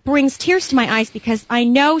it brings tears to my eyes because I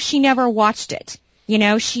know she never watched it.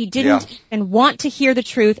 She didn't even want to hear the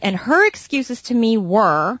truth. And her excuses to me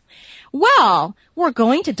were, well, we're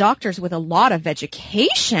going to doctors with a lot of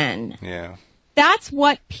education. Yeah. That's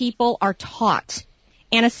what people are taught.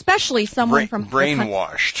 And especially someone from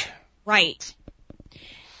brainwashed. Right.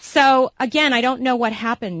 So again, I don't know what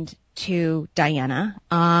happened to Diana.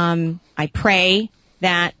 I pray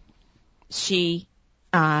that she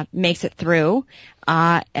makes it through,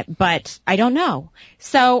 but I don't know.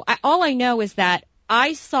 So all I know is that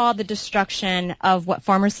I saw the destruction of what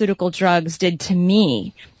pharmaceutical drugs did to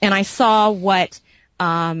me, and I saw what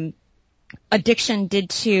addiction did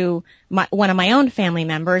to one of my own family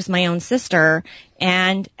members, my own sister,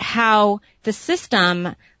 and how the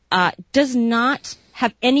system does not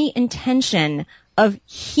have any intention of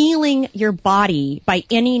healing your body by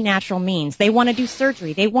any natural means. They want to do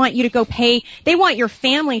surgery. They want you to go pay. They want your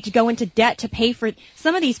family to go into debt to pay for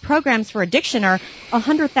some of these programs for addiction are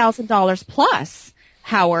 $100,000 plus,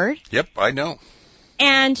 Howard. Yep, I know.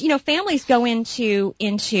 And, families go into,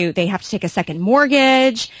 they have to take a second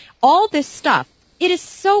mortgage, all this stuff. It is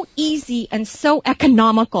so easy and so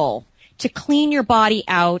economical to clean your body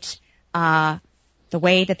out, the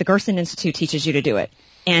way that the Gerson Institute teaches you to do it,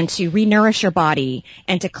 and to re-nourish your body,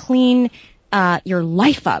 and to clean your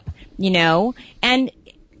life up, And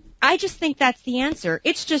I just think that's the answer.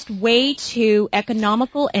 It's just way too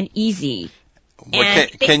economical and easy.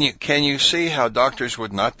 Can you see how doctors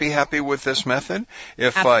would not be happy with this method?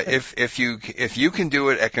 If you can do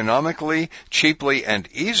it economically, cheaply, and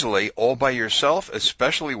easily all by yourself,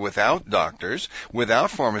 especially without doctors, without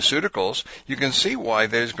pharmaceuticals, you can see why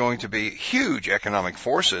there's going to be huge economic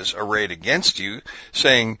forces arrayed against you,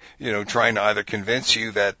 saying, trying to either convince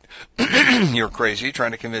you that you're crazy,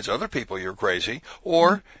 trying to convince other people you're crazy,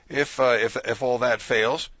 or if all that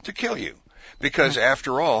fails, to kill you. Because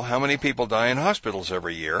after all, how many people die in hospitals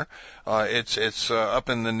every year? It's up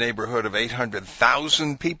in the neighborhood of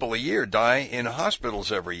 800,000 people a year die in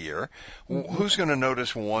hospitals every year. Who's going to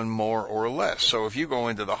notice one more or less? So if you go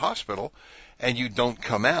into the hospital and you don't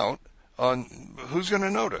come out, who's going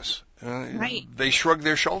to notice? Right. They shrug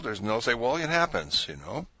their shoulders and they'll say, well, it happens,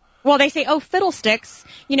 Well, they say, oh, fiddlesticks.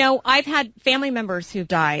 I've had family members who've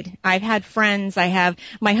died. I've had friends. I have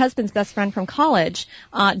my husband's best friend from college,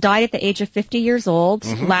 died at the age of 50 years old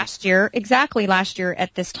last year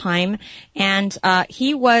at this time. And,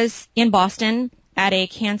 he was in Boston at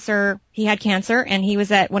he had cancer, and he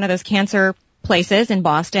was at one of those cancer places in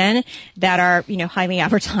Boston that are, highly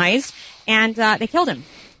advertised, and, they killed him.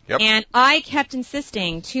 Yep. And I kept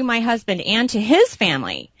insisting to my husband and to his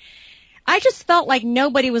family, I just felt like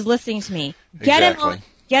nobody was listening to me. Get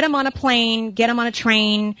him on a plane, get him on a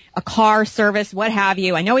train, a car service, what have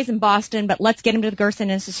you. I know he's in Boston, but let's get him to the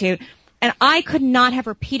Gerson Institute. And I could not have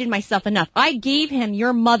repeated myself enough. I gave him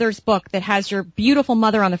your mother's book that has your beautiful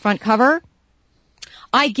mother on the front cover.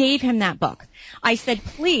 I gave him that book. I said,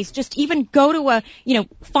 please, just even go to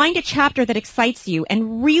find a chapter that excites you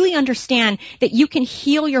and really understand that you can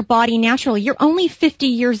heal your body naturally. You're only 50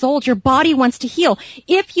 years old. Your body wants to heal.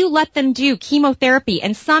 If you let them do chemotherapy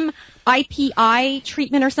and some IPI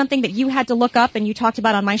treatment or something that you had to look up and you talked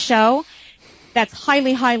about on my show, that's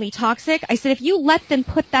highly, highly toxic. I said, if you let them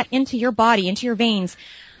put that into your body, into your veins,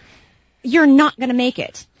 you're not going to make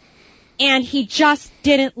it. And he just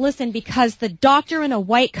didn't listen because the doctor in a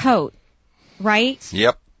white coat, right?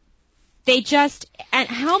 Yep. And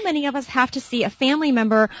how many of us have to see a family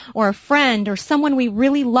member or a friend or someone we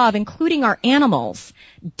really love, including our animals,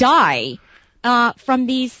 die from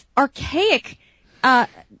these archaic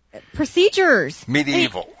procedures?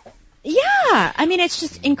 Medieval. I mean, it's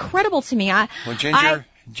just incredible to me. Ginger,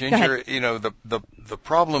 the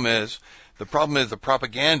problem is the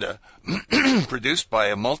propaganda produced by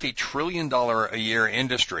a multi-trillion-dollar a year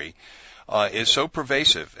industry is so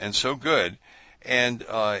pervasive and so good, and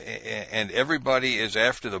everybody is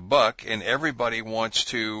after the buck, and everybody wants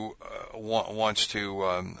to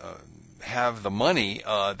have the money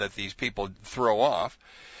that these people throw off,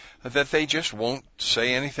 that they just won't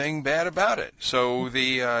say anything bad about it. So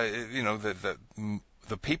the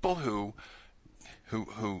people who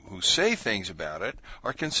say things about it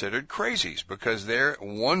are considered crazies because they're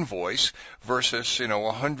one voice versus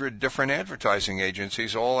 100 different advertising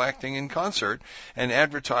agencies all acting in concert and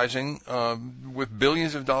advertising with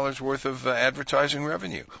billions of dollars worth of advertising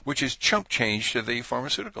revenue, which is chump change to the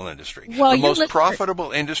pharmaceutical industry, the most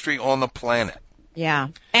profitable industry on the planet. Yeah,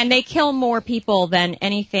 and they kill more people than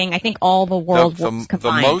anything. I think all the world combined.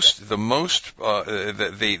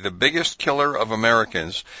 The biggest killer of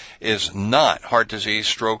Americans is not heart disease,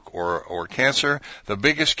 stroke, or cancer. The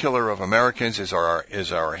biggest killer of Americans is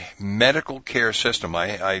our medical care system.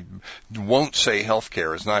 I won't say health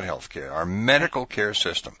care. It's not health care. Our medical care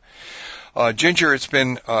system. Ginger, it's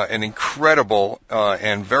been an incredible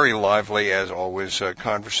and very lively, as always,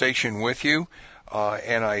 conversation with you.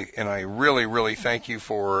 And I really, really thank you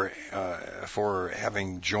for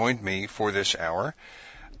having joined me for this hour.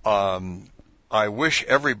 I wish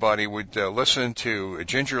everybody would listen to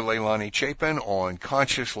Ginger Leilani Chapin on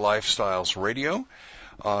Conscious Lifestyles Radio.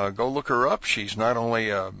 Go look her up. She's not only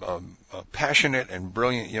a passionate and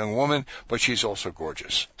brilliant young woman, but she's also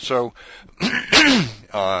gorgeous. So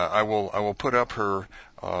I will put up her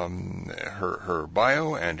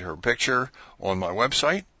bio and her picture on my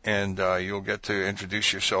website, and you'll get to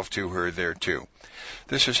introduce yourself to her there too.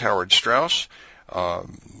 This is Howard Strauss.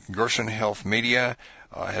 Gerson Health Media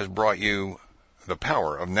has brought you the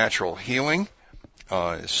power of natural healing.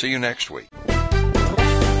 See you next week.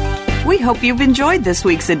 We hope you've enjoyed this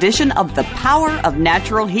week's edition of The Power of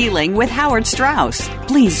Natural Healing with Howard Strauss.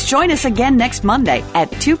 Please join us again next Monday at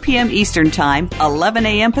 2 p.m. Eastern Time, 11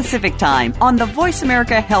 a.m. Pacific Time on the Voice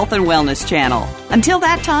America Health and Wellness Channel. Until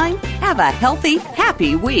that time, have a healthy,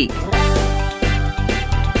 happy week.